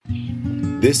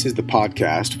This is the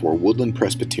podcast for Woodland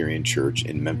Presbyterian Church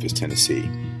in Memphis, Tennessee.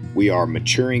 We are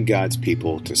maturing God's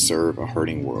people to serve a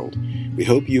hurting world. We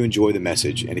hope you enjoy the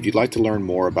message, and if you'd like to learn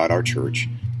more about our church,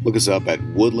 look us up at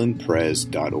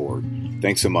woodlandpres.org.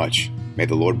 Thanks so much. May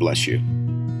the Lord bless you.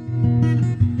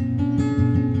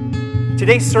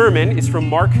 Today's sermon is from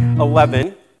Mark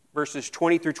 11, verses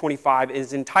 20 through 25. It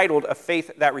is entitled, A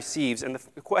Faith That Receives. And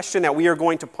the question that we are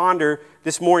going to ponder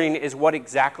this morning is what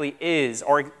exactly is,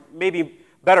 or maybe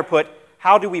better put,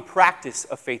 how do we practice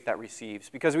a faith that receives?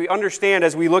 Because we understand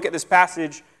as we look at this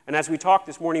passage and as we talk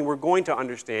this morning, we're going to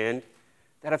understand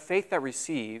that a faith that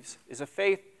receives is a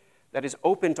faith that is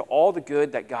open to all the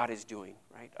good that God is doing,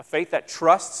 right? A faith that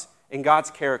trusts in God's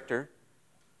character,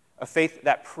 a faith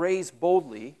that prays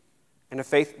boldly, and a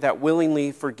faith that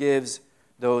willingly forgives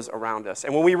those around us.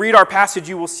 And when we read our passage,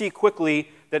 you will see quickly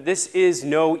that this is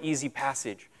no easy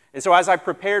passage. And so as I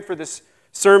prepared for this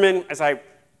sermon, as I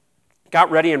got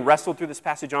ready and wrestled through this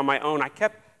passage on my own, I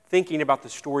kept thinking about the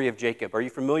story of Jacob. Are you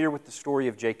familiar with the story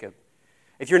of Jacob?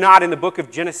 If you're not, in the book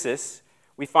of Genesis,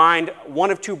 we find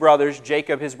one of two brothers,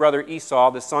 Jacob, his brother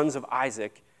Esau, the sons of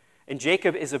Isaac, and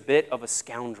Jacob is a bit of a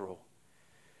scoundrel.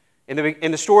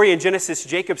 In the story in Genesis,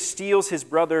 Jacob steals his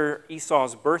brother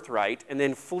Esau's birthright and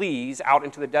then flees out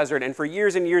into the desert, and for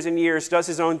years and years and years does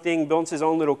his own thing, builds his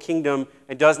own little kingdom,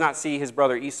 and does not see his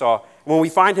brother Esau. When we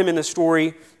find him in the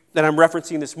story that I'm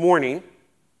referencing this morning,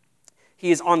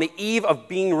 he is on the eve of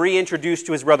being reintroduced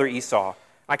to his brother Esau.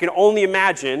 I can only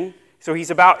imagine, so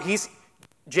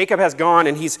Jacob has gone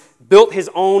and he's built his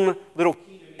own little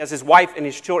kingdom. He has his wife and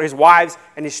his children, his wives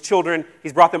and his children.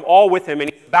 He's brought them all with him,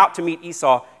 and he's about to meet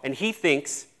Esau, and he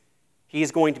thinks he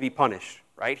is going to be punished,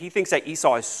 right? He thinks that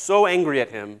Esau is so angry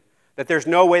at him that there's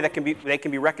no way that they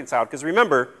can be reconciled. Because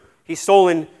remember, he's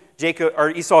stolen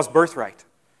Esau's birthright.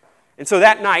 And so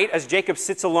that night, as Jacob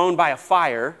sits alone by a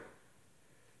fire,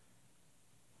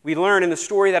 we learn in the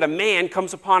story that a man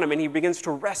comes upon him and he begins to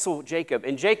wrestle Jacob.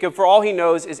 And Jacob, for all he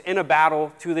knows, is in a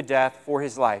battle to the death for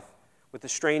his life with a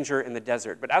stranger in the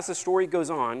desert. But as the story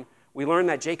goes on, we learn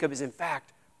that Jacob is in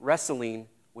fact wrestling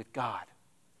with God.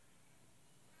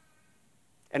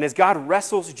 And as God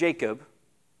wrestles Jacob,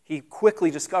 he quickly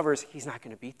discovers he's not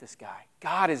going to beat this guy.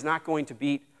 God is not going to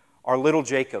beat our little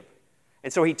Jacob.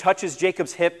 And so he touches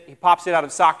Jacob's hip, he pops it out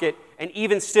of socket, and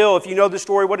even still, if you know the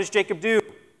story, what does Jacob do?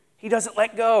 He doesn't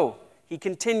let go. He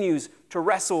continues to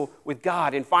wrestle with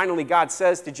God. And finally, God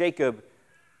says to Jacob,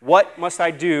 "What must I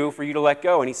do for you to let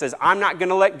go?" And he says, "I'm not going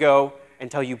to let go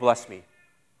until you bless me.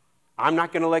 I'm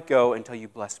not going to let go until you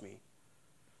bless me."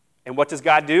 And what does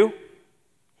God do?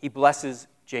 He blesses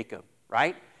Jacob,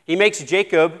 right? He makes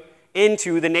Jacob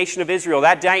into the nation of Israel.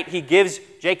 That night, he gives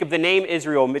Jacob the name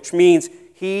Israel, which means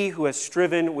he who has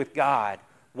striven with God,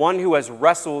 one who has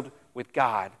wrestled with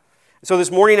God. So this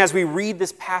morning, as we read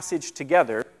this passage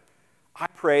together, I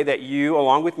pray that you,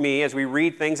 along with me, as we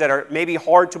read things that are maybe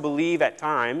hard to believe at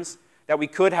times, that we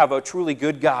could have a truly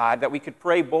good God, that we could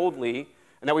pray boldly,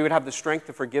 and that we would have the strength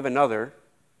to forgive another,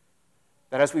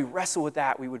 that as we wrestle with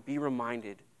that, we would be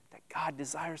reminded that God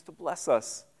desires to bless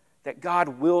us, that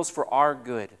God wills for our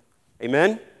good.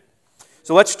 Amen?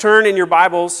 So let's turn in your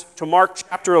Bibles to Mark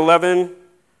chapter 11,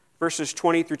 verses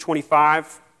 20 through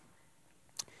 25.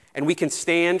 And we can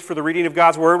stand for the reading of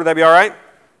God's word. Would that be all right?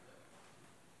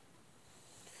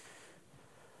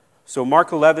 So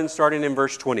Mark 11, starting in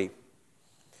verse 20.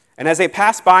 "And as they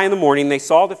passed by in the morning, they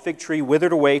saw the fig tree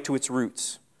withered away to its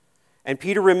roots. And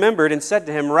Peter remembered and said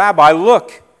to him, 'Rabbi,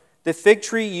 look, the fig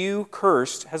tree you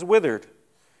cursed has withered.'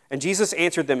 And Jesus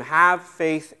answered them, 'Have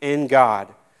faith in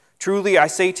God. Truly I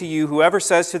say to you, whoever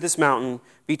says to this mountain,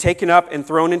 be taken up and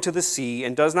thrown into the sea,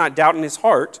 and does not doubt in his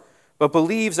heart, but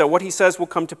believes that what he says will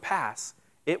come to pass,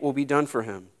 it will be done for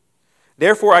him.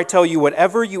 Therefore I tell you,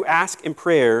 whatever you ask in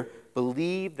prayer,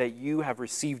 believe that you have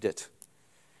received it,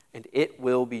 and it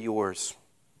will be yours.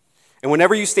 And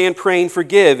whenever you stand praying,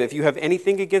 forgive if you have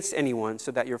anything against anyone,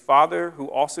 so that your Father, who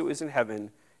also is in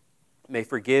heaven, may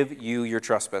forgive you your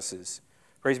trespasses.'"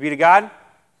 Praise be to God.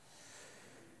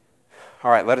 All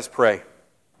right, let us pray.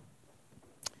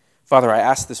 Father, I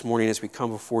ask this morning as we come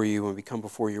before you and we come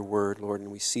before your word, Lord, and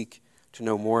we seek to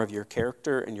know more of your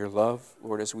character and your love,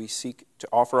 Lord, as we seek to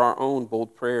offer our own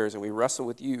bold prayers and we wrestle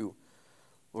with you,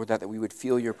 Lord, that we would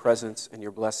feel your presence and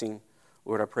your blessing.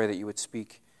 Lord, I pray that you would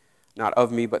speak not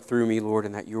of me but through me, Lord,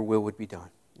 and that your will would be done.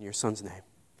 In your Son's name,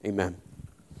 amen.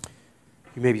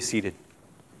 You may be seated.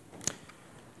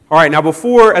 All right, now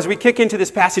as we kick into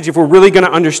this passage, if we're really going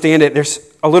to understand it, there's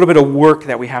a little bit of work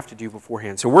that we have to do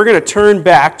beforehand. So we're going to turn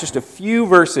back just a few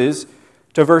verses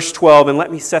to verse 12, and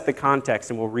let me set the context,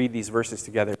 and we'll read these verses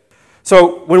together.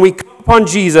 So when we come upon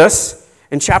Jesus,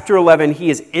 In chapter 11, he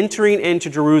is entering into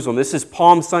Jerusalem. This is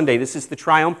Palm Sunday. This is the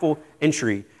triumphal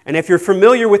entry. And if you're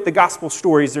familiar with the gospel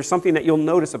stories, there's something that you'll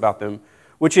notice about them,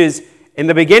 which is in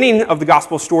the beginning of the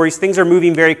gospel stories, things are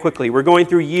moving very quickly. We're going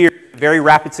through years, very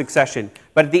rapid succession.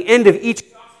 But at the end of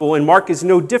each gospel, and Mark is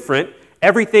no different,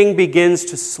 everything begins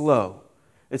to slow.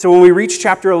 And so when we reach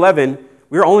chapter 11,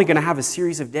 we're only going to have a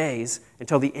series of days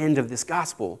until the end of this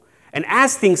gospel. And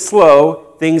as things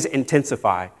slow, things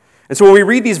intensify. And so when we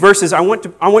read these verses, I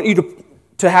want you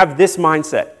to have this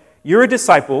mindset. You're a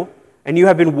disciple, and you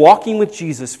have been walking with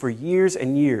Jesus for years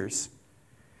and years.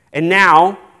 And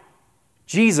now,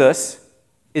 Jesus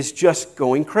is just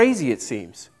going crazy, it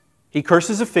seems. He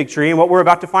curses a fig tree, and what we're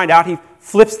about to find out, he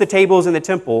flips the tables in the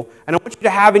temple. And I want you to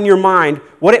have in your mind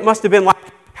what it must have been like,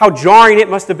 how jarring it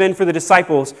must have been for the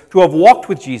disciples to have walked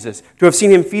with Jesus, to have seen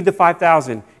him feed the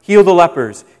 5,000, heal the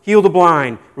lepers, heal the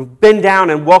blind, bend down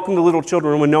and welcome the little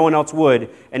children when no one else would.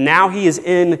 And now he is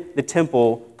in the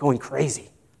temple going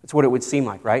crazy. That's what it would seem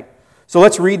like, right? So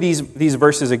let's read these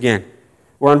verses again.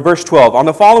 We're on verse 12. On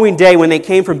the following day, when they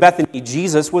came from Bethany,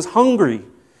 Jesus was hungry.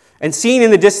 And seeing in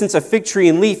the distance a fig tree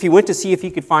and leaf, he went to see if he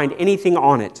could find anything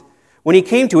on it. When he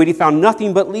came to it, he found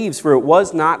nothing but leaves, for it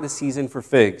was not the season for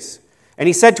figs. And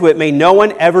he said to it, "May no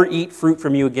one ever eat fruit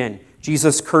from you again."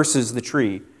 Jesus curses the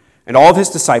tree. And all of his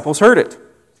disciples heard it.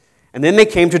 And then they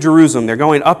came to Jerusalem. They're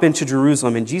going up into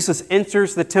Jerusalem. And Jesus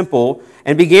enters the temple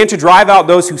and began to drive out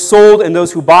those who sold and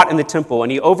those who bought in the temple.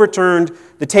 And he overturned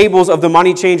the tables of the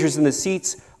money changers and the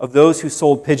seats of those who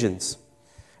sold pigeons.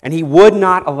 And he would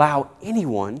not allow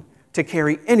anyone to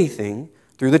carry anything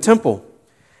through the temple.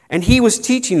 And he was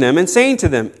teaching them and saying to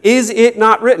them, "Is it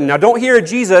not written?" Now don't hear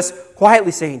Jesus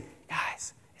quietly saying,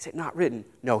 "Guys, is it not written?"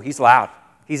 No, he's loud.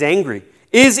 He's angry.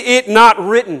 "Is it not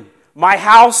written? My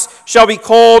house shall be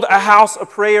called a house of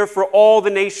prayer for all the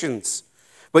nations.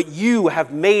 But you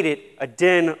have made it a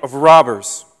den of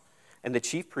robbers." And the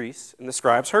chief priests and the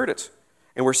scribes heard it,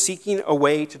 and were seeking a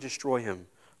way to destroy him,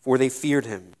 for they feared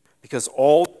him, because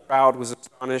all the crowd was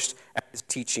astonished at his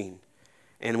teaching.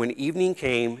 And when evening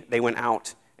came, they went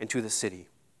out into the city.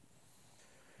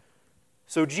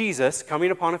 So Jesus, coming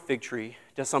upon a fig tree,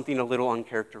 does something a little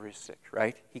uncharacteristic,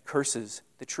 right? He curses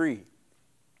the tree.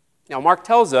 Now, Mark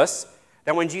tells us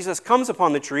that when Jesus comes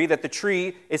upon the tree, that the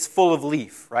tree is full of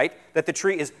leaf, right? That the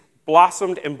tree is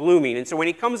blossomed and blooming. And so when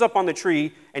he comes up on the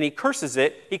tree and he curses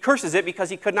it because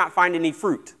he could not find any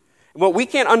fruit. And what we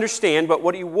can't understand, but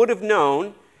what you would have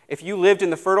known if you lived in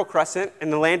the Fertile Crescent in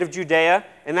the land of Judea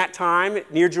in that time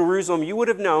near Jerusalem, you would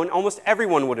have known, almost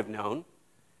everyone would have known,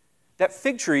 that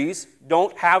fig trees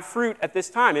don't have fruit at this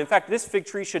time. In fact, this fig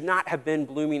tree should not have been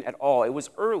blooming at all. It was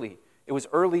early. It was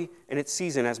early in its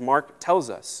season, as Mark tells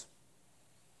us.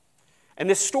 And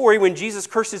this story, when Jesus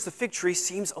curses the fig tree,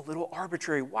 seems a little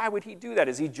arbitrary. Why would he do that?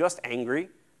 Is he just angry,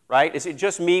 right? Is it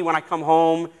just me when I come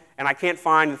home and I can't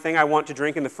find the thing I want to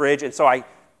drink in the fridge, and so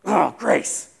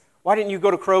Grace, why didn't you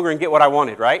go to Kroger and get what I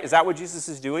wanted, right? Is that what Jesus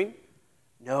is doing?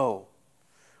 No.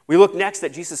 We look next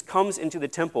that Jesus comes into the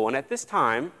temple, and at this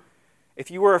time, if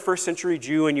you were a first century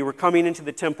Jew and you were coming into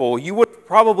the temple, you would have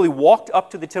probably walked up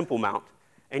to the Temple Mount,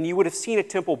 and you would have seen a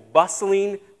temple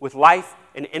bustling with life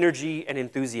and energy and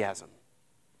enthusiasm.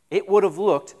 It would have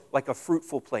looked like a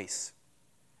fruitful place.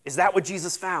 Is that what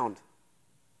Jesus found?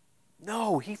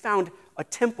 No, he found a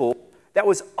temple that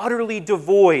was utterly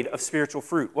devoid of spiritual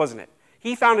fruit, wasn't it?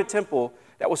 He found a temple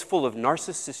that was full of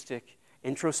narcissistic,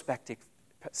 introspective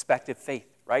faith,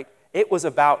 right? It was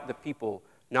about the people,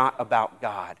 not about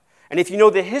God. And if you know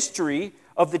the history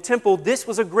of the temple, this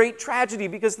was a great tragedy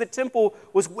because the temple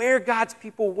was where God's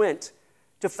people went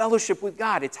to fellowship with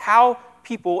God. It's how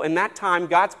people in that time,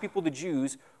 God's people, the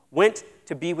Jews, went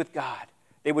to be with God.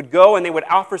 They would go and they would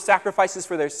offer sacrifices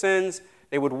for their sins.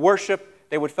 They would worship.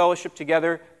 They would fellowship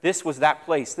together. This was that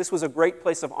place. This was a great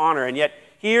place of honor. And yet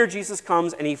here Jesus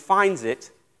comes and he finds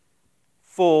it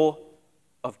full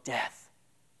of death,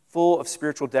 full of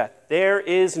spiritual death. There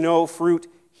is no fruit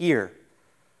here.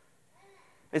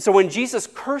 And so when Jesus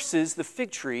curses the fig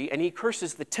tree and he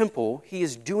curses the temple, he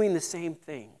is doing the same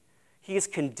thing. He is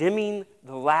condemning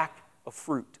the lack of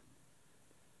fruit.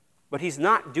 But he's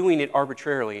not doing it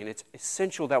arbitrarily, and it's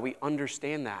essential that we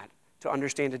understand that to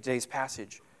understand today's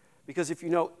passage. Because if you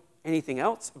know anything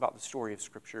else about the story of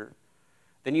Scripture,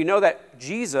 then you know that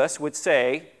Jesus would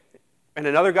say, in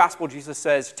another gospel, Jesus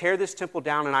says, "Tear this temple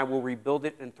down and I will rebuild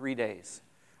it in 3 days."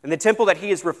 And the temple that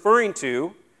he is referring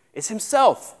to is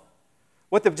himself.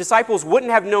 What the disciples wouldn't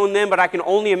have known then, but I can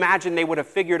only imagine they would have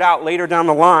figured out later down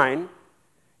the line,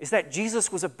 is that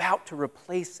Jesus was about to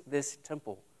replace this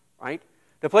temple, right?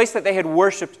 The place that they had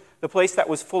worshipped, the place that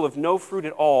was full of no fruit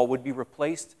at all, would be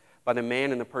replaced by the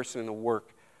man and the person and the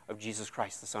work of Jesus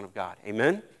Christ, the Son of God.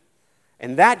 Amen?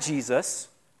 And that Jesus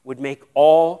would make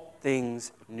all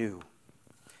things new.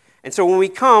 And so when we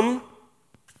come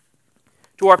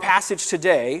to our passage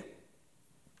today,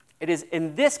 it is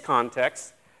in this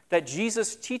context that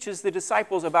Jesus teaches the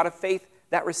disciples about a faith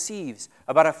that receives,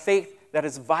 about a faith that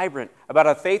is vibrant, about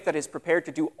a faith that is prepared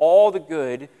to do all the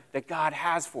good that God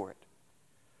has for it.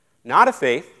 Not a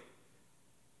faith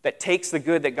that takes the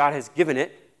good that God has given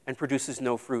it and produces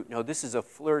no fruit. No, this is a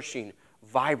flourishing,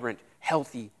 vibrant,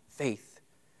 healthy faith.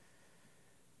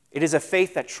 It is a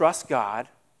faith that trusts God,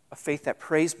 a faith that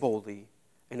prays boldly,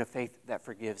 and a faith that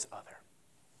forgives others.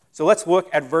 So let's look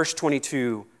at verse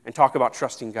 22 and talk about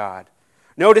trusting God.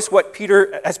 Notice what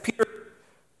as Peter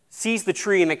sees the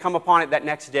tree and they come upon it that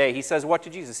next day, he says what to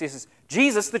Jesus? He says,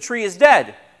 Jesus, the tree is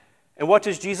dead. And what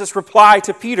does Jesus reply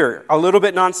to Peter? A little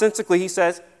bit nonsensically, he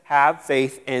says, have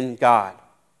faith in God.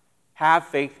 Have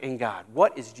faith in God.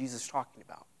 What is Jesus talking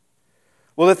about?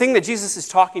 Well, the thing that Jesus is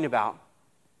talking about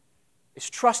is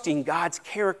trusting God's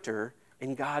character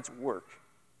and God's work.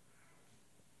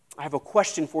 I have a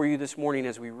question for you this morning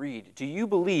as we read. Do you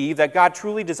believe that God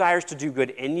truly desires to do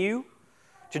good in you,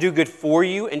 to do good for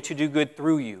you, and to do good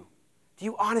through you? Do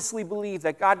you honestly believe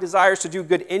that God desires to do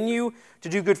good in you, to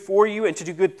do good for you, and to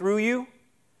do good through you?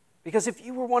 Because if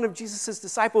you were one of Jesus'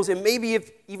 disciples, and maybe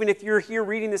even if you're here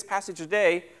reading this passage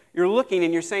today, you're looking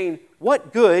and you're saying,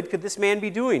 what good could this man be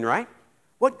doing, right?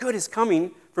 What good is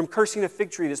coming from cursing a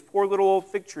fig tree, this poor little old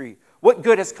fig tree? What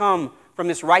good has come from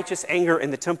this righteous anger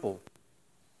in the temple?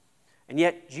 And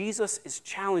yet Jesus is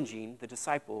challenging the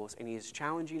disciples, and he is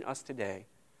challenging us today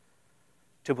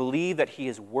to believe that he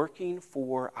is working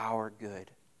for our good,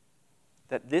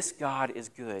 that this God is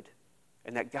good,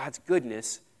 and that God's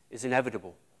goodness is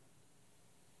inevitable.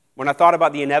 When I thought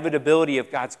about the inevitability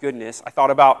of God's goodness, I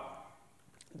thought about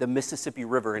the Mississippi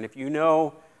River. And if you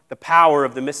know the power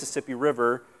of the Mississippi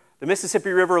River,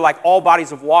 like all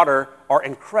bodies of water, are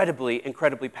incredibly,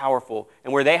 incredibly powerful.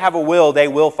 And where they have a will, they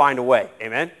will find a way.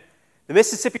 Amen? The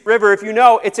Mississippi River, if you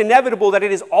know, it's inevitable that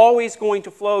it is always going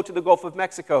to flow to the Gulf of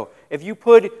Mexico. If you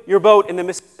put your boat in the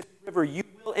Mississippi River, you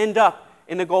will end up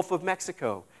in the Gulf of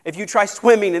Mexico. If you try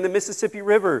swimming in the Mississippi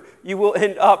River, you will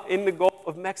end up in the Gulf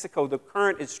of Mexico. The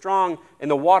current is strong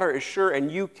and the water is sure, and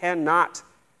you cannot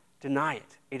deny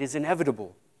it. It is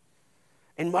inevitable.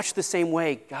 In much the same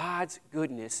way, God's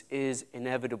goodness is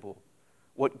inevitable.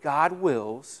 What God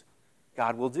wills,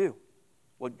 God will do.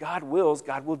 What God wills,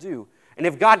 God will do. And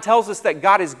if God tells us that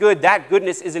God is good, that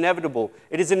goodness is inevitable.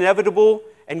 It is inevitable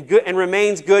and good and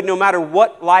remains good no matter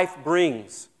what life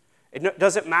brings. It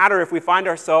doesn't matter if we find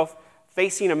ourselves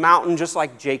facing a mountain just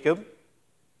like Jacob.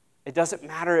 It doesn't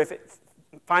matter if it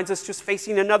finds us just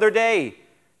facing another day.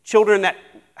 Children that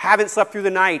haven't slept through the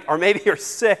night, or maybe you're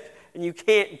sick and you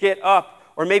can't get up,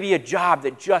 or maybe a job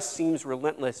that just seems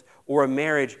relentless, or a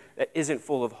marriage that isn't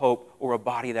full of hope, or a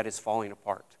body that is falling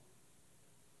apart.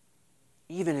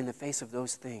 Even in the face of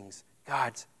those things,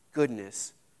 God's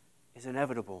goodness is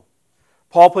inevitable.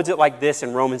 Paul puts it like this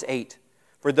in Romans 8.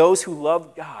 For those who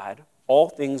love God, all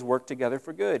things work together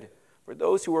for good. For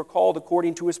those who are called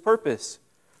according to his purpose.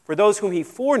 For those whom he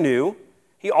foreknew,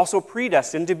 he also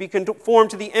predestined to be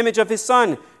conformed to the image of his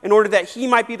Son, in order that he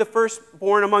might be the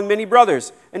firstborn among many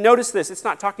brothers. And notice this, it's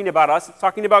not talking about us, it's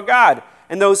talking about God.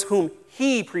 And those whom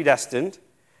he predestined,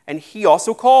 and he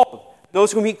also called.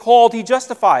 Those whom he called, he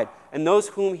justified. And those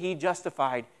whom he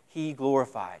justified, he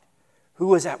glorified.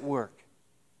 Who is at work?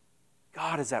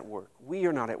 God is at work. We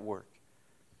are not at work.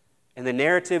 And the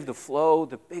narrative, the flow,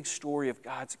 the big story of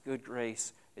God's good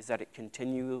grace is that it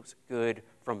continues good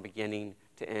from beginning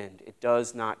to end. It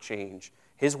does not change.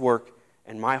 His work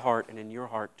in my heart and in your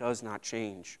heart does not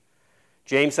change.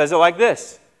 James says it like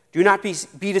this. Do not be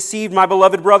deceived, my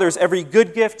beloved brothers. Every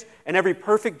good gift and every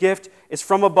perfect gift is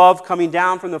from above, coming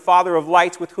down from the Father of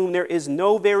lights, with whom there is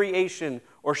no variation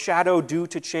or shadow due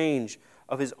to change.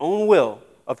 Of his own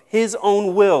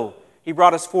will, he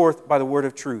brought us forth by the word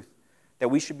of truth, that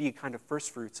we should be a kind of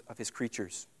first fruits of his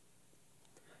creatures.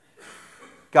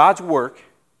 God's work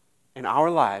in our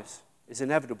lives is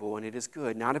inevitable, and it is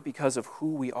good, not because of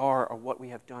who we are or what we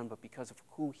have done, but because of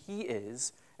who he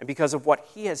is and because of what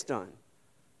he has done.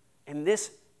 In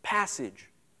this passage,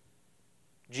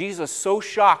 Jesus so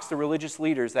shocks the religious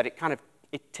leaders that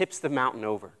it tips the mountain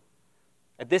over.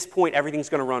 At this point, everything's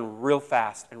going to run real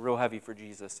fast and real heavy for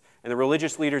Jesus. And the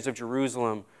religious leaders of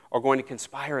Jerusalem are going to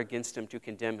conspire against him to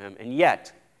condemn him. And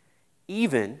yet,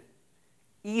 even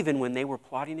when they were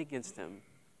plotting against him,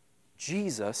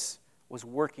 Jesus was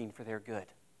working for their good.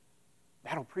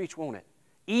 That'll preach, won't it?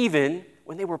 Even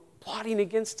when they were plotting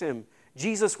against him,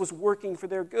 Jesus was working for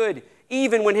their good.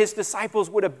 Even when his disciples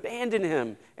would abandon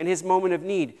him in his moment of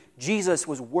need, Jesus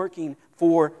was working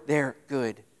for their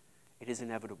good. It is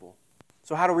inevitable.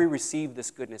 So how do we receive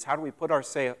this goodness? How do we put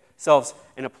ourselves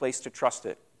in a place to trust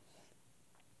it?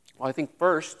 Well, I think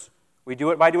first, we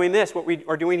do it by doing this. What we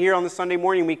are doing here on the Sunday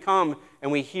morning, we come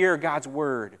and we hear God's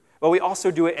word. But we also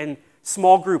do it in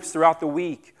small groups throughout the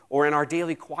week or in our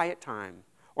daily quiet time.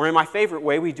 Or in my favorite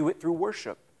way, we do it through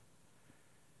worship.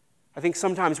 I think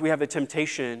sometimes we have the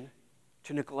temptation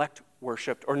to neglect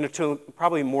worship, or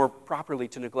probably more properly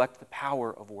to neglect the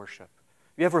power of worship.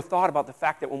 Have you ever thought about the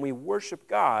fact that when we worship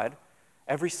God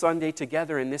every Sunday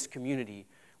together in this community,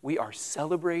 we are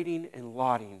celebrating and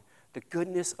lauding the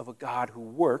goodness of a God who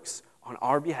works on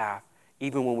our behalf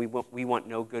even when we want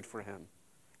no good for him.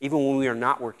 Even when we are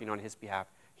not working on his behalf,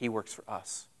 he works for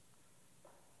us.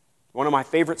 One of my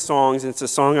favorite songs, and it's a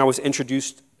song I was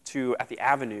introduced to at the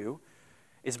Avenue,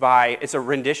 it's a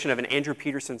rendition of an Andrew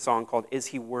Peterson song called Is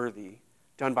He Worthy,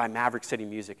 done by Maverick City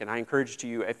Music. And I encourage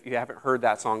you, if you haven't heard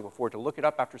that song before, to look it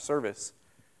up after service.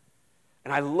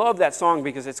 And I love that song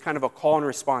because it's kind of a call and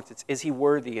response. It's, is he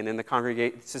worthy? And then the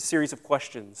congregation, it's a series of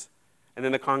questions. And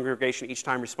then the congregation each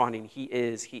time responding, he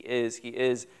is, he is, he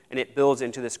is. And it builds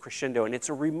into this crescendo. And it's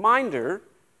a reminder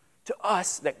to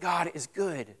us that God is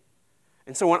good.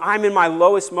 And so when I'm in my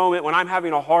lowest moment, when I'm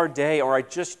having a hard day, or I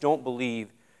just don't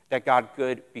believe that God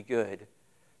could be good,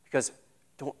 because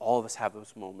don't all of us have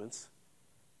those moments?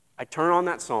 I turn on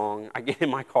that song, I get in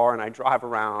my car, and I drive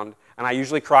around, and I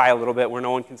usually cry a little bit where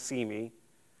no one can see me.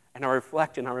 And I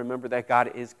reflect and I remember that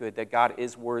God is good, that God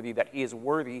is worthy, that he is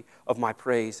worthy of my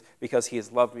praise because he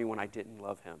has loved me when I didn't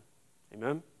love him.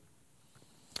 Amen?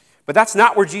 But that's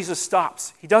not where Jesus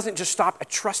stops. He doesn't just stop at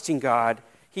trusting God.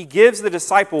 He gives the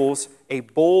disciples a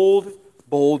bold,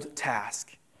 bold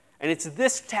task. And it's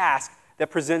this task that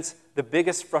presents the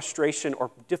biggest frustration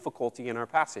or difficulty in our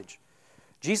passage.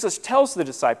 Jesus tells the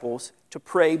disciples to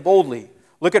pray boldly.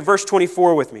 Look at verse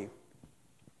 24 with me.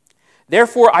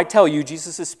 Therefore I tell you,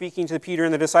 Jesus is speaking to Peter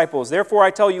and the disciples, therefore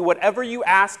I tell you, whatever you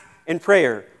ask in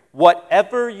prayer,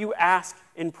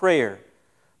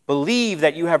 believe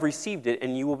that you have received it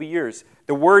and you will be yours.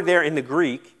 The word there in the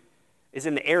Greek is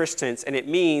in the aorist tense, and it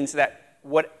means that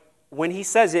when Jesus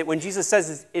says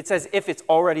it, it's as if it's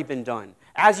already been done.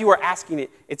 As you are asking it,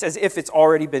 it's as if it's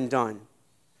already been done.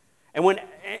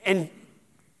 And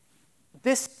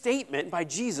this statement by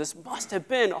Jesus must have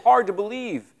been hard to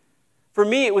believe. For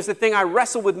me, it was the thing I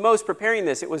wrestled with most preparing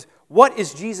this. It was, what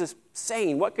is Jesus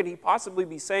saying? What could he possibly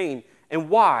be saying? And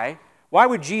why? Why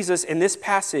would Jesus, in this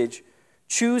passage,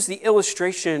 choose the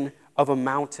illustration of a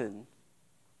mountain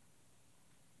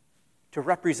to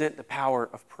represent the power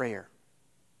of prayer?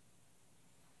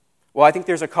 Well, I think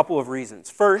there's a couple of reasons.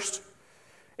 First,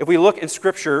 if we look in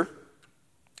Scripture,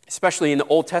 especially in the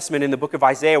Old Testament, in the book of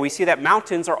Isaiah, we see that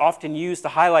mountains are often used to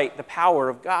highlight the power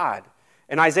of God.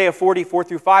 In Isaiah 44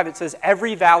 through 5, it says,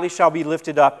 every valley shall be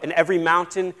lifted up, and every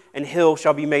mountain and hill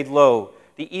shall be made low.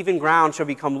 The even ground shall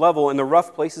become level, and the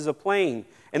rough places a plain.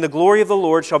 And the glory of the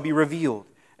Lord shall be revealed,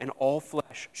 and all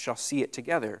flesh shall see it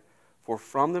together. For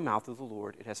from the mouth of the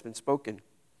Lord it has been spoken.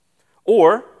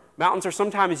 Or, mountains are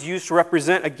sometimes used to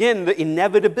represent, again, the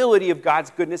inevitability of God's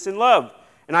goodness and love.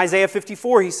 In Isaiah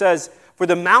 54, he says, for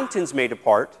the mountains may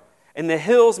depart, and the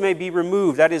hills may be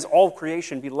removed, that is, all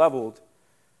creation be leveled.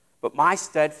 But my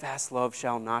steadfast love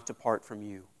shall not depart from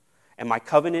you, and my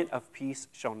covenant of peace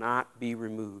shall not be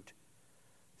removed.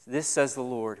 This says the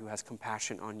Lord who has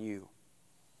compassion on you.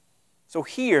 So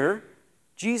here,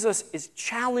 Jesus is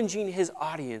challenging his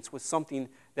audience with something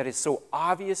that is so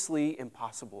obviously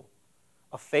impossible.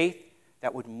 A faith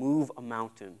that would move a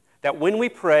mountain. That when we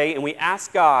pray and we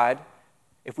ask God,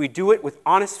 if we do it with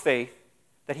honest faith,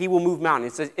 that he will move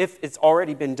mountains. It's as if it's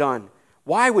already been done.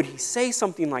 Why would he say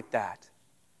something like that?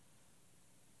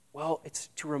 Well, it's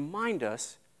to remind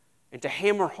us and to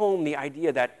hammer home the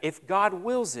idea that if God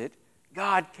wills it,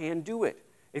 God can do it.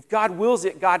 If God wills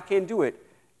it, God can do it.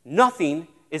 Nothing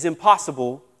is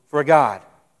impossible for God.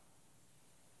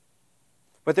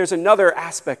 But there's another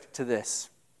aspect to this.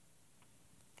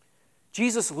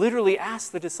 Jesus literally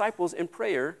asked the disciples in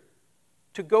prayer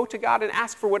to go to God and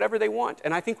ask for whatever they want.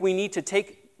 And I think we need to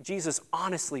take Jesus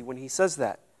honestly when he says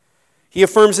that. He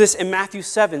affirms this in Matthew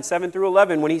 7 through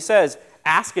 11, when he says,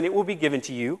 ask and it will be given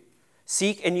to you,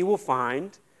 seek and you will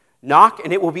find, knock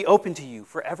and it will be open to you.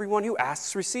 For everyone who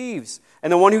asks receives,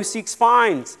 and the one who seeks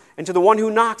finds, and to the one who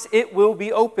knocks it will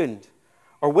be opened.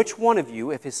 Or which one of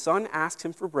you, if his son asks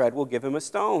him for bread, will give him a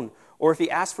stone? Or if he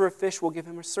asks for a fish, will give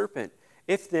him a serpent?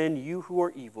 If then you who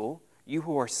are evil, you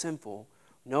who are sinful,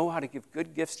 know how to give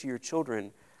good gifts to your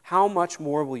children, how much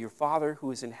more will your Father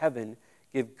who is in heaven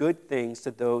give good things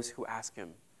to those who ask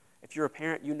him? If you're a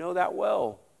parent, you know that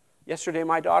well. Yesterday,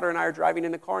 my daughter and I are driving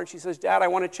in the car, and she says, Dad, I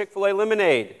want a Chick-fil-A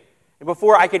lemonade. And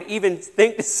before I could even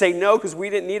think to say no, because we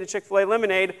didn't need a Chick-fil-A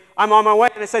lemonade, I'm on my way,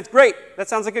 and I said, great, that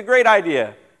sounds like a great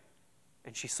idea.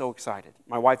 And she's so excited.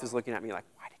 My wife is looking at me like,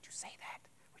 why did you say that?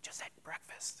 We just had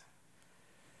breakfast.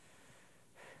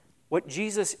 What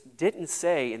Jesus didn't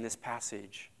say in this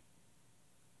passage,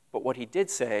 but what he did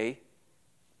say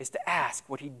is to ask.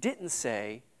 What he didn't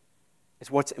say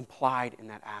is what's implied in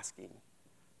that asking.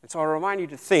 And so I'll remind you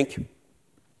to think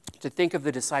of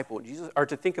the disciple, Jesus, or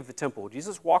to think of the temple.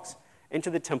 Jesus walks into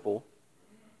the temple,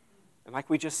 and like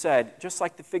we just said, just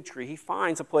like the fig tree, he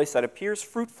finds a place that appears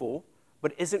fruitful,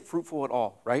 but isn't fruitful at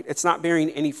all, right? It's not bearing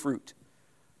any fruit.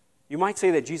 You might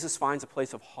say that Jesus finds a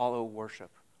place of hollow worship,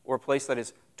 or a place that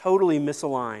is totally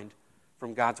misaligned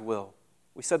from God's will.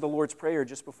 We said the Lord's Prayer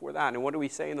just before that, and what do we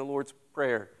say in the Lord's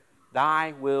Prayer?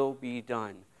 Thy will be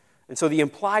done. And so the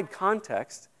implied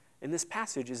context in this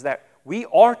passage is that we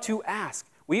are to ask.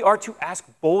 We are to ask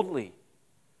boldly,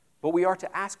 but we are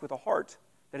to ask with a heart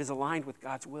that is aligned with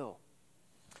God's will.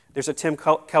 There's a Tim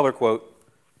Keller quote,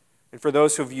 and for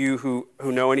those of you who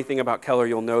know anything about Keller,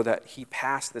 you'll know that he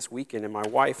passed this weekend, and my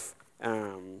wife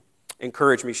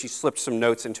encouraged me. She slipped some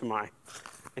notes into my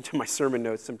sermon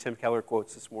notes, some Tim Keller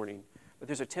quotes this morning. But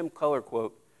there's a Tim Keller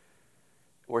quote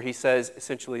where he says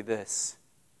essentially this,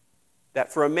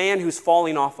 that for a man who's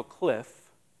falling off a cliff,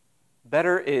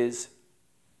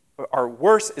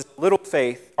 worse is a little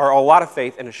faith, or a lot of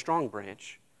faith in a strong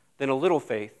branch, than a little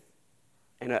faith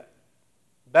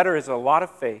better is a lot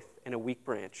of faith in a weak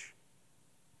branch.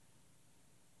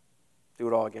 Do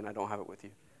it all again, I don't have it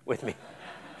with me.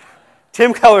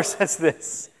 Tim Keller says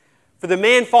this, for the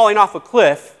man falling off a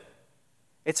cliff,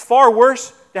 it's far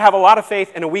worse to have a lot of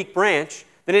faith in a weak branch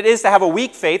than it is to have a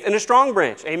weak faith in a strong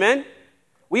branch. Amen?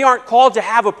 We aren't called to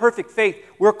have a perfect faith.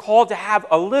 We're called to have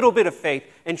a little bit of faith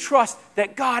and trust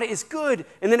that God is good.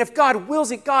 And then if God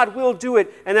wills it, God will do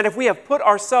it. And that if we have put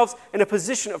ourselves in a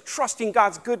position of trusting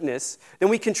God's goodness, then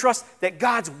we can trust that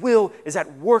God's will is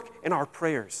at work in our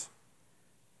prayers.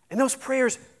 And those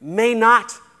prayers may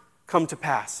not come to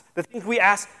pass. The things we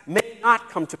ask may not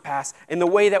come to pass in the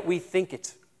way that we think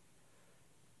it.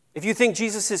 If you think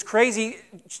Jesus is crazy,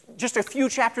 just a few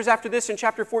chapters after this, in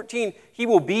chapter 14, he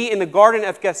will be in the Garden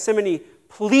of Gethsemane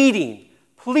pleading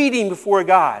before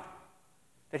God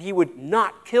that he would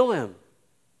not kill him.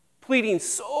 Pleading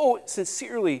so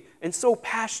sincerely and so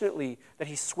passionately that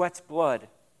he sweats blood.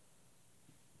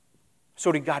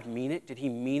 So did God mean it? Did he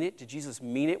mean it? Did Jesus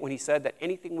mean it when he said that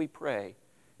anything we pray,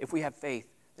 if we have faith,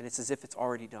 then it's as if it's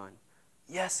already done?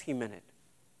 Yes, he meant it.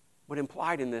 What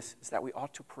implied in this is that we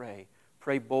ought to pray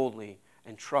boldly,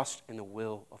 and trust in the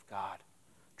will of God.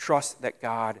 Trust that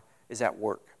God is at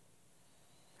work.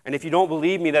 And if you don't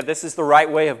believe me that this is the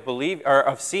right way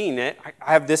of seeing it,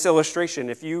 I have this illustration.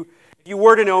 If you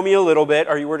were to know me a little bit,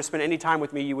 or you were to spend any time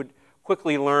with me, you would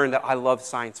quickly learn that I love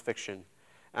science fiction.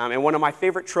 And one of my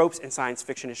favorite tropes in science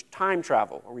fiction is time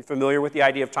travel. Are we familiar with the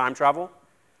idea of time travel?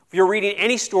 If you're reading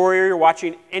any story, or you're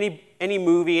watching any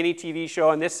movie, any TV show,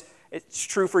 and it's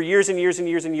true for years and years and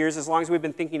years and years, as long as we've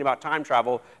been thinking about time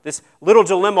travel, this little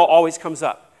dilemma always comes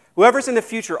up. Whoever's in the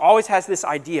future always has this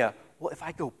idea, well, if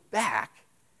I go back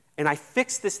and I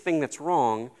fix this thing that's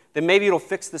wrong, then maybe it'll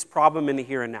fix this problem in the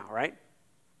here and now, right?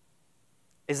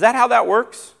 Is that how that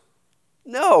works?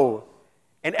 No.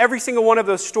 In every single one of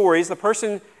those stories, the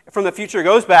person from the future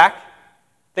goes back,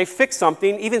 they fix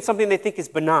something, even something they think is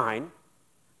benign.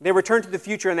 They return to the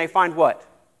future and they find what?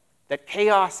 That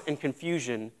chaos and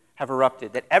confusion have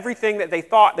erupted, that everything that they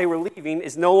thought they were leaving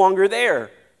is no longer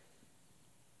there.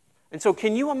 And so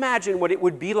can you imagine what it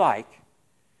would be like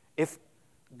if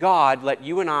God let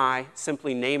you and I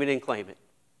simply name it and claim it?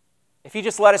 If he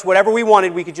just let us whatever we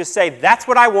wanted, we could just say, that's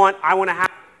what I want to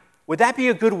have. Would that be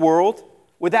a good world?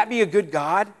 Would that be a good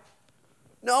God?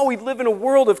 No, we live in a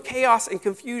world of chaos and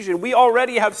confusion. We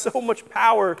already have so much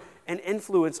power and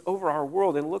influence over our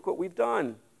world, and look what we've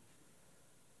done.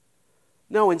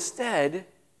 No, instead,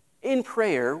 in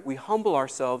prayer, we humble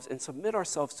ourselves and submit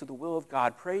ourselves to the will of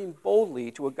God, praying boldly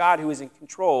to a God who is in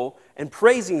control and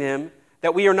praising him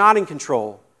that we are not in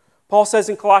control. Paul says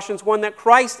in Colossians 1 that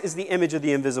Christ is the image of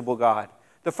the invisible God,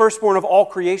 the firstborn of all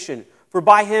creation. For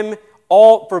by him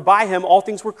all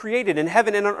things were created, in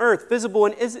heaven and on earth, visible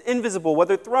and invisible,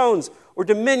 whether thrones or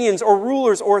dominions or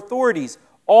rulers or authorities.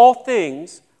 All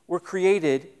things were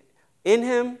created in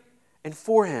him and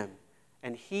for him.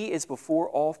 And he is before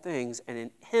all things, and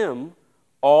in him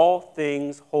all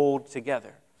things hold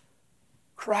together.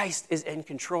 Christ is in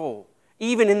control.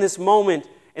 Even in this moment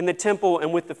in the temple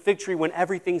and with the fig tree when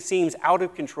everything seems out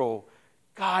of control.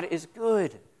 God is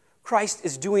good. Christ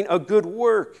is doing a good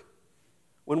work.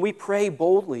 When we pray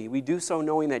boldly, we do so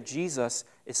knowing that Jesus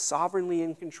is sovereignly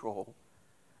in control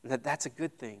and that that's a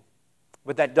good thing.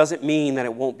 But that doesn't mean that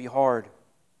it won't be hard.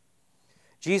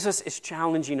 Jesus is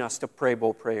challenging us to pray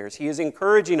bold prayers. He is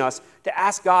encouraging us to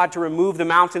ask God to remove the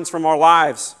mountains from our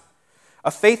lives. A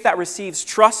faith that receives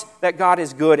trust that God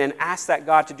is good and asks that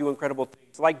God to do incredible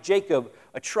things. Like Jacob,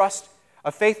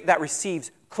 a faith that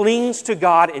receives, clings to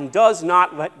God and does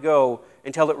not let go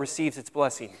until it receives its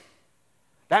blessing.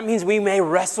 That means we may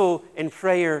wrestle in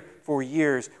prayer for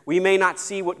years. We may not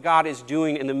see what God is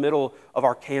doing in the middle of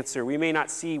our cancer. We may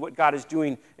not see what God is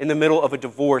doing in the middle of a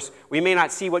divorce. We may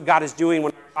not see what God is doing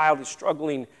when our child is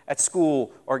struggling at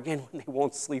school or again when they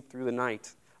won't sleep through the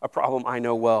night, a problem I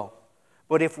know well.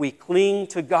 But if we cling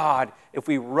to God, if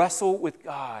we wrestle with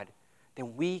God,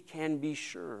 then we can be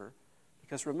sure,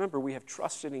 because remember, we have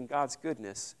trusted in God's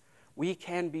goodness, we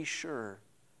can be sure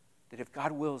that if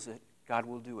God wills it, God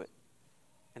will do it.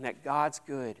 And that God's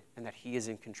good and that He is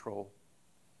in control.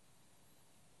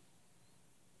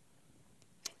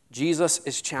 Jesus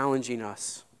is challenging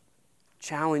us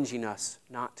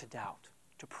not to doubt,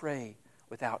 to pray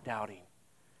without doubting.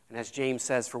 And as James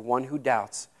says, for one who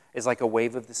doubts is like a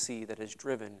wave of the sea that is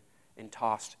driven and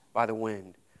tossed by the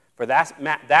wind. For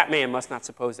that man must not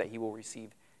suppose that he will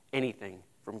receive anything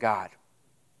from God.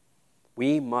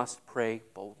 We must pray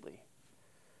boldly.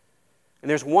 And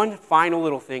there's one final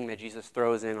little thing that Jesus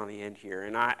throws in on the end here.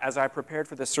 And as I prepared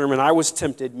for this sermon, I was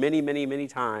tempted many, many, many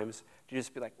times to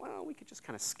just be like, well, we could just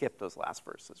kind of skip those last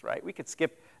verses, right? We could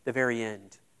skip the very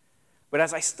end. But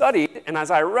as I studied and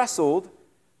as I wrestled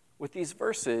with these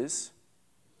verses,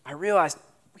 I realized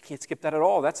we can't skip that at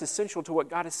all. That's essential to what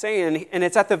God is saying. And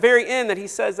it's at the very end that He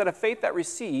says that a faith that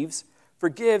receives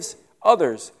forgives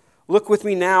others. Look with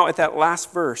me now at that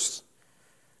last verse.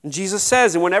 And Jesus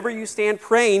says, and whenever you stand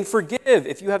praying, forgive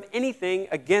if you have anything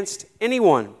against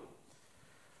anyone.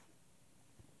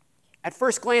 At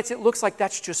first glance, it looks like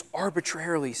that's just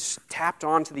arbitrarily tapped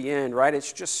on to the end, right?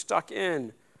 It's just stuck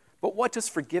in. But what does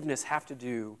forgiveness have to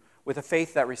do with a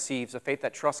faith that receives, a faith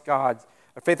that trusts God,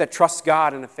 a faith that trusts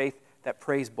God, and a faith that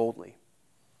prays boldly?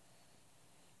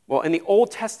 Well, in the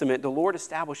Old Testament, the Lord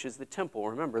establishes the temple.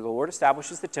 Remember, the Lord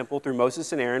establishes the temple through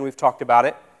Moses and Aaron. We've talked about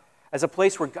it. As a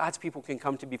place where God's people can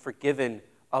come to be forgiven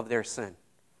of their sin.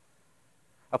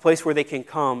 A place where they can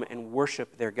come and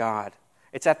worship their God.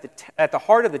 It's at the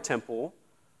heart of the temple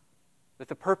that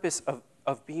the purpose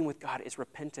of being with God is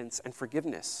repentance and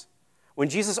forgiveness. When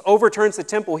Jesus overturns the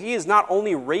temple, He is not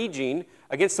only raging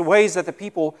against the ways that the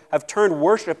people have turned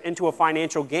worship into a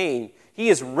financial gain. He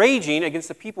is raging against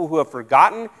the people who have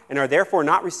forgotten and are therefore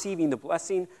not receiving the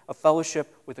blessing of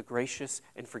fellowship with a gracious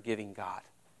and forgiving God.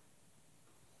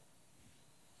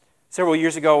 Several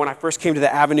years ago, when I first came to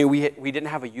the Avenue, we didn't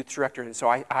have a youth director, and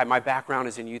so my background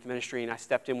is in youth ministry, and I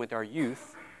stepped in with our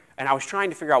youth, and I was trying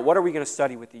to figure out what are we going to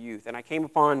study with the youth, and I came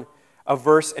upon a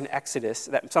verse in Exodus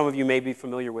that some of you may be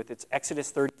familiar with. It's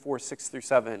Exodus 34, 6 through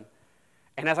 7.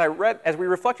 And as we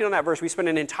reflected on that verse, we spent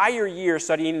an entire year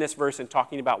studying this verse and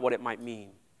talking about what it might mean.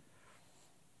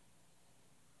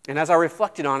 And as I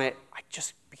reflected on it, I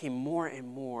just became more and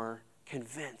more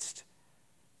convinced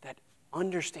that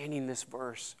understanding this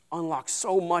verse unlocks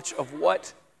so much of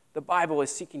what the Bible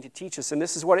is seeking to teach us. And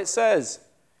this is what it says.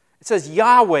 It says,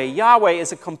 Yahweh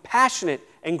is a compassionate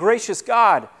and gracious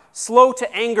God, slow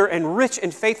to anger and rich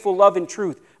in faithful love and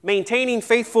truth, maintaining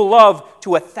faithful love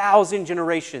to 1,000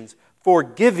 generations,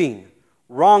 forgiving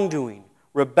wrongdoing,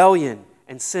 rebellion,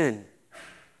 and sin.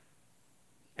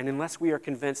 And unless we are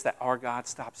convinced that our God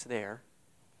stops there,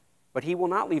 but He will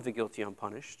not leave the guilty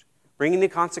unpunished, bringing the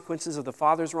consequences of the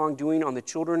father's wrongdoing on the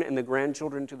children and the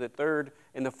grandchildren to the third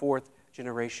and the fourth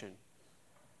generation.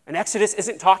 And Exodus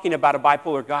isn't talking about a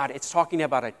bipolar God. It's talking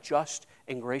about a just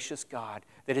and gracious God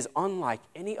that is unlike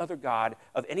any other God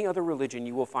of any other religion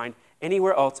you will find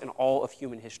anywhere else in all of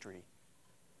human history.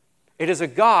 It is a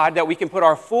God that we can put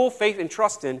our full faith and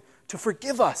trust in to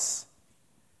forgive us.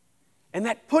 And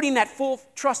that putting that full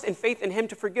trust and faith in Him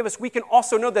to forgive us, we can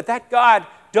also know that that God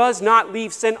does not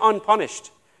leave sin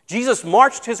unpunished. Jesus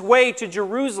marched His way to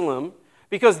Jerusalem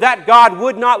because that God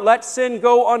would not let sin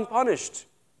go unpunished.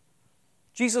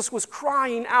 Jesus was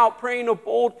crying out, praying a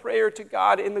bold prayer to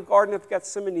God in the Garden of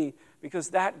Gethsemane because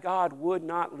that God would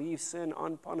not leave sin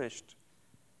unpunished.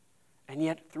 And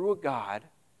yet, through a God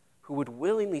who would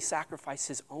willingly sacrifice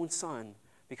His own Son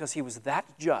because He was that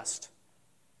just,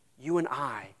 you and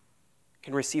I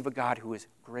can receive a God who is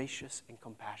gracious and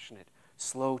compassionate,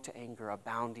 slow to anger,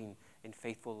 abounding in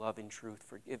faithful love and truth,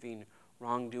 forgiving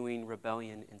wrongdoing,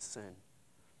 rebellion, and sin.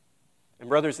 And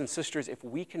brothers and sisters, if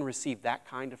we can receive that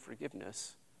kind of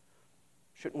forgiveness,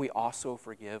 shouldn't we also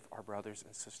forgive our brothers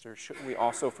and sisters? Shouldn't we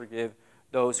also forgive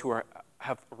those who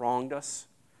have wronged us?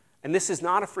 And this is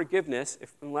not a forgiveness,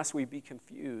 unless we be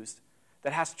confused,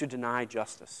 that has to deny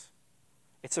justice.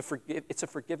 It's a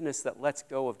forgiveness that lets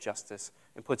go of justice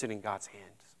and puts it in God's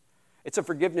hands. It's a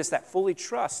forgiveness that fully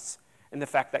trusts in the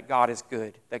fact that God is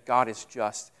good, that God is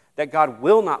just, that God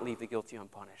will not leave the guilty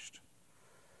unpunished.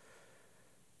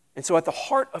 And so at the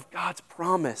heart of God's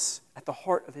promise, at the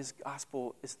heart of his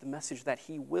gospel, is the message that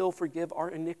he will forgive our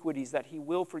iniquities, that he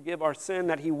will forgive our sin,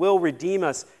 that he will redeem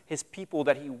us, his people,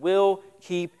 that he will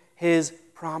keep his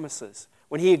promises.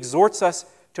 When he exhorts us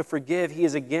to forgive, he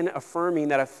is again affirming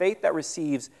that a faith that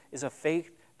receives is a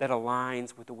faith that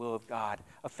aligns with the will of God,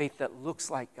 a faith that looks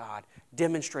like God,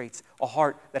 demonstrates a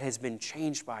heart that has been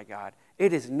changed by God.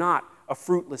 It is not a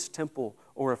fruitless temple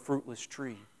or a fruitless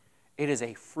tree. It is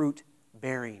a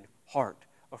fruit-bearing heart,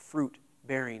 a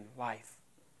fruit-bearing life.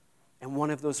 And one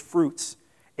of those fruits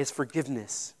is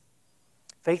forgiveness.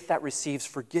 Faith that receives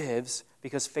forgives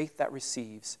because faith that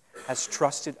receives has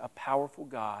trusted a powerful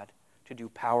God to do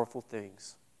powerful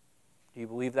things. Do you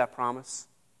believe that promise?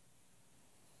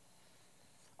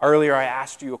 Earlier I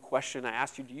asked you a question. I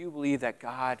asked you, do you believe that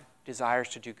God desires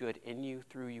to do good in you,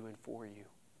 through you, and for you?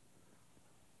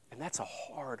 And that's a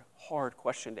hard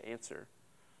question to answer.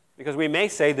 Because we may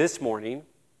say this morning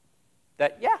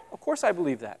that, yeah, of course I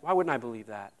believe that. Why wouldn't I believe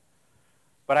that?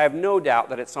 But I have no doubt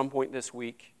that at some point this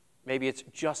week, maybe it's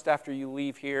just after you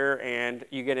leave here and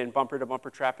you get in bumper-to-bumper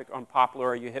traffic on Poplar,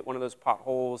 or you hit one of those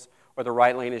potholes, or the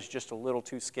right lane is just a little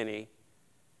too skinny,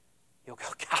 you'll go,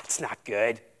 God's not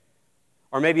good.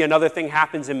 Or maybe another thing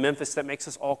happens in Memphis that makes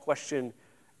us all question,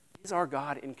 is our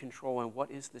God in control, and what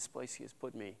is this place he has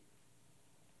put me?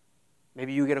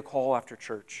 Maybe you get a call after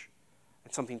church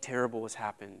and something terrible has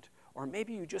happened. Or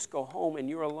maybe you just go home and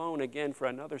you're alone again for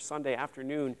another Sunday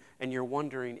afternoon and you're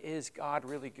wondering, is God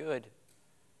really good?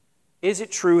 Is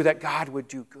it true that God would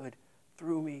do good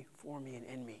through me, for me, and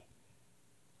in me?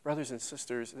 Brothers and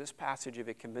sisters, this passage, if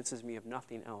it convinces me of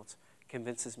nothing else,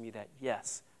 convinces me that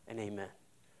yes and amen.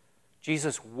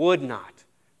 Jesus would not,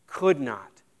 could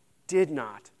not, did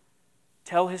not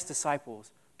tell his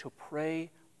disciples to pray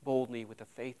boldly with a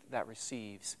faith that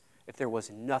receives if there was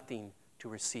nothing to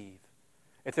receive.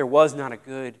 If there was not a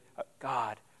good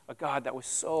God, a God that was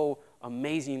so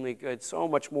amazingly good, so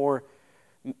much more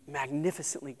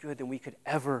magnificently good than we could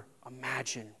ever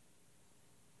imagine.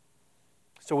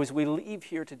 So as we leave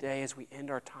here today, as we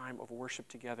end our time of worship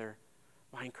together,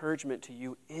 my encouragement to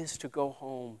you is to go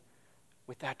home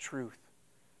with that truth.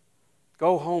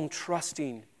 Go home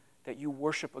trusting that you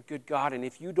worship a good God. And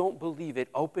if you don't believe it,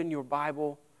 open your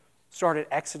Bible, start at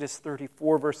Exodus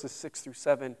 34, verses 6 through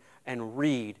 7, and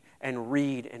read and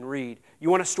read and read. You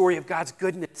want a story of God's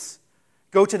goodness?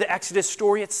 Go to the Exodus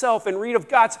story itself and read of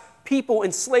God's people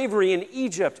in slavery in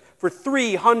Egypt for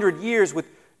 300 years with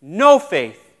no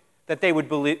faith that they would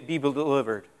be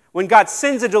delivered. When God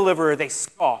sends a deliverer, they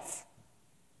scoff.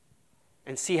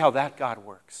 And see how that God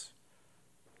works.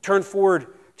 Turn forward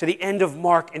to the end of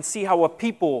Mark and see how a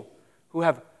people who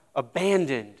have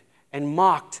abandoned and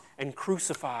mocked and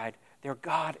crucified their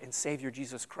God and Savior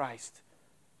Jesus Christ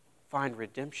find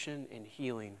redemption and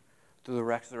healing through the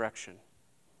resurrection.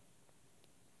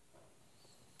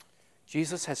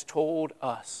 Jesus has told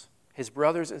us, his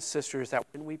brothers and sisters, that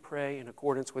when we pray in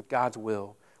accordance with God's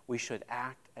will, we should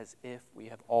act as if we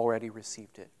have already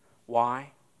received it.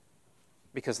 Why?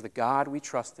 Because the God we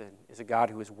trust in is a God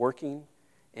who is working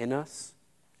in us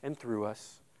and through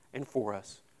us and for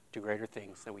us to greater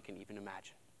things than we can even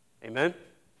imagine. Amen?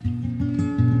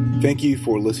 Thank you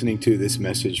for listening to this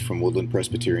message from Woodland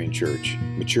Presbyterian Church,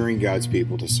 maturing God's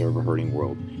people to serve a hurting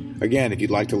world. Again, if you'd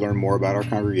like to learn more about our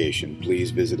congregation,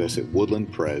 please visit us at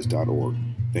woodlandpres.org.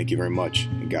 Thank you very much,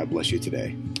 and God bless you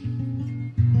today.